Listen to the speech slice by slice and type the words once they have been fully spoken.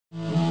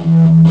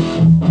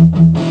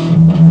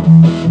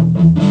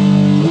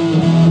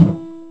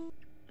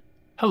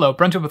Hello,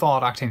 Brent with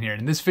All Out Octane here.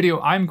 In this video,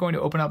 I'm going to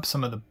open up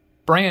some of the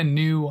brand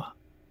new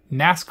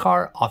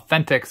NASCAR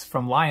Authentics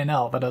from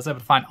Lionel that I was able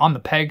to find on the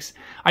pegs.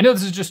 I know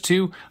this is just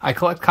two. I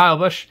collect Kyle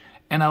Busch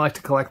and I like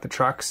to collect the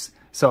trucks,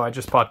 so I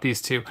just bought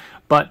these two.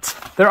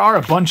 But there are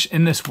a bunch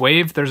in this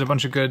wave. There's a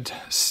bunch of good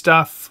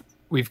stuff.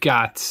 We've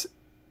got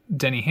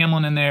Denny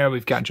Hamlin in there.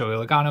 We've got Joey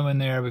Logano in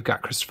there. We've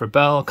got Christopher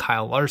Bell,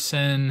 Kyle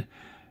Larson,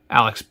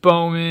 Alex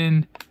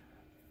Bowman.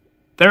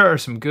 There are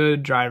some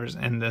good drivers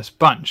in this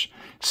bunch.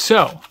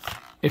 So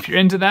if you're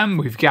into them,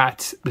 we've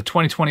got the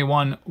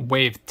 2021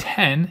 Wave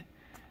 10.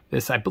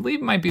 This, I believe,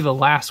 might be the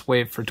last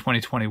wave for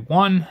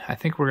 2021. I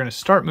think we're going to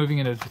start moving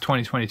into the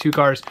 2022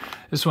 cars.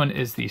 This one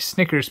is the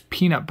Snickers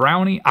Peanut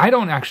Brownie. I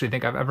don't actually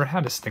think I've ever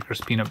had a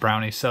Snickers Peanut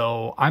Brownie,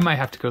 so I might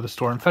have to go to the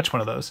store and fetch one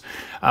of those.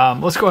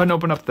 Let's go ahead and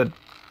open up the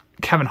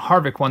Kevin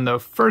Harvick one, though.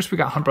 First, we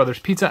got Hunt Brothers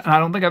Pizza, and I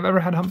don't think I've ever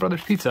had Hunt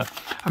Brothers Pizza.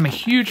 I'm a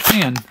huge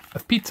fan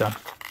of pizza.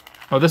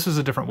 Oh, this was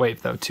a different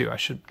wave, though, too. I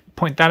should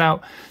point that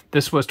out.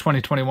 This was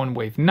 2021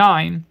 Wave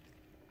 9,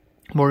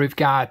 where we've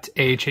got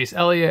a Chase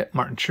Elliott,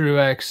 Martin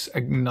Truex,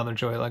 another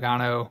Joey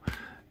Logano,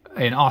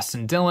 an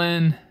Austin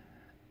Dillon,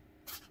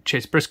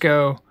 Chase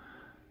Briscoe,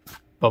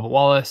 Bubba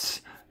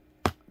Wallace.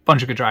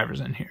 Bunch of good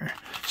drivers in here.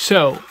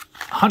 So,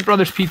 Hunt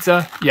Brothers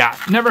Pizza, yeah,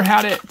 never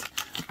had it.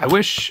 I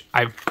wish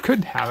I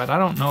could have it. I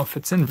don't know if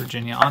it's in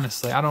Virginia,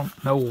 honestly. I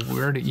don't know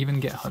where to even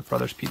get Hunt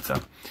Brothers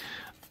Pizza.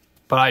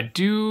 But I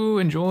do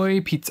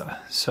enjoy pizza,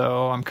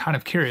 so I'm kind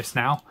of curious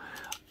now.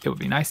 It would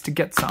be nice to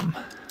get some.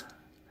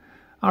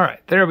 All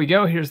right, there we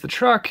go. Here's the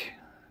truck.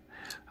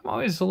 I'm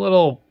always a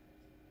little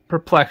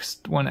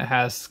perplexed when it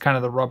has kind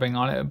of the rubbing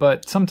on it,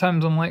 but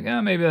sometimes I'm like,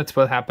 maybe that's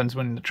what happens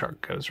when the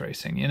truck goes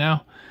racing, you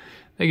know?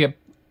 They get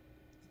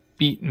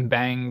beat and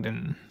banged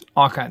and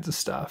all kinds of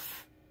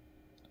stuff.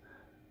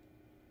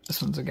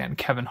 This one's, again,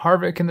 Kevin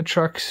Harvick in the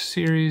truck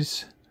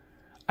series.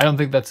 I don't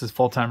think that's his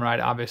full-time ride,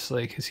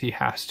 obviously, because he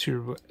has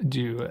to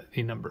do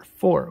the number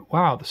 4.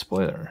 Wow, the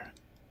spoiler.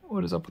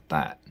 What is up with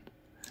that?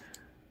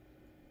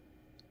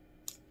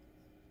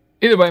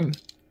 Either way,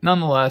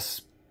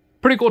 nonetheless,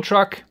 pretty cool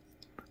truck.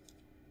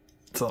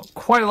 It's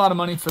quite a lot of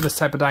money for this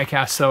type of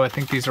diecast, so I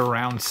think these are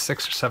around $6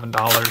 or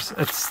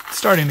 $7. It's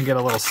starting to get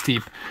a little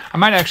steep. I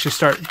might actually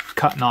start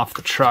cutting off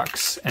the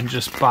trucks and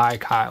just buy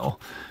Kyle,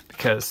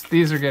 because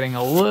these are getting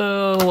a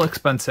little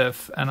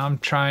expensive, and I'm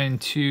trying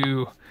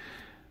to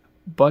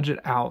budget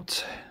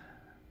out.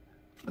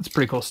 That's a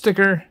pretty cool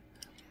sticker.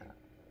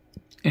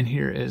 And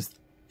here is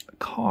the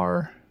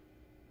car.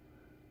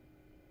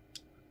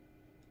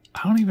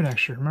 I don't even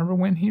actually remember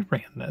when he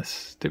ran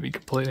this, to be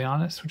completely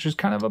honest, which is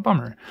kind of a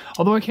bummer.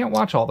 Although I can't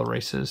watch all the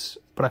races,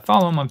 but I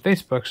follow him on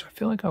Facebook, so I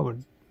feel like I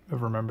would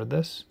have remembered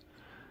this.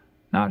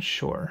 Not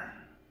sure.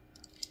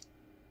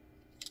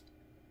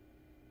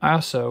 I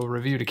also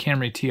reviewed a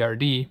Camry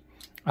TRD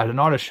at an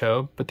auto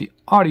show, but the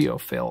audio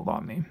failed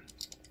on me,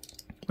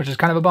 which is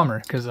kind of a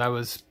bummer because I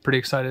was pretty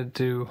excited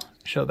to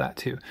show that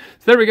too.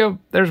 So there we go.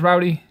 There's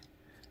Rowdy,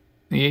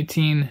 the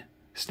 18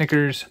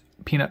 Snickers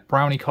Peanut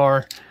Brownie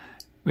car.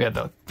 We have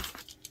the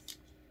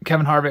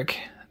Kevin Harvick,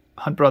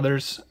 Hunt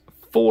Brothers,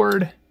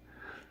 Ford.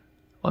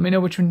 Let me know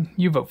which one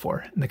you vote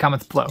for in the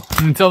comments below.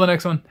 And until the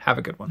next one, have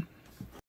a good one.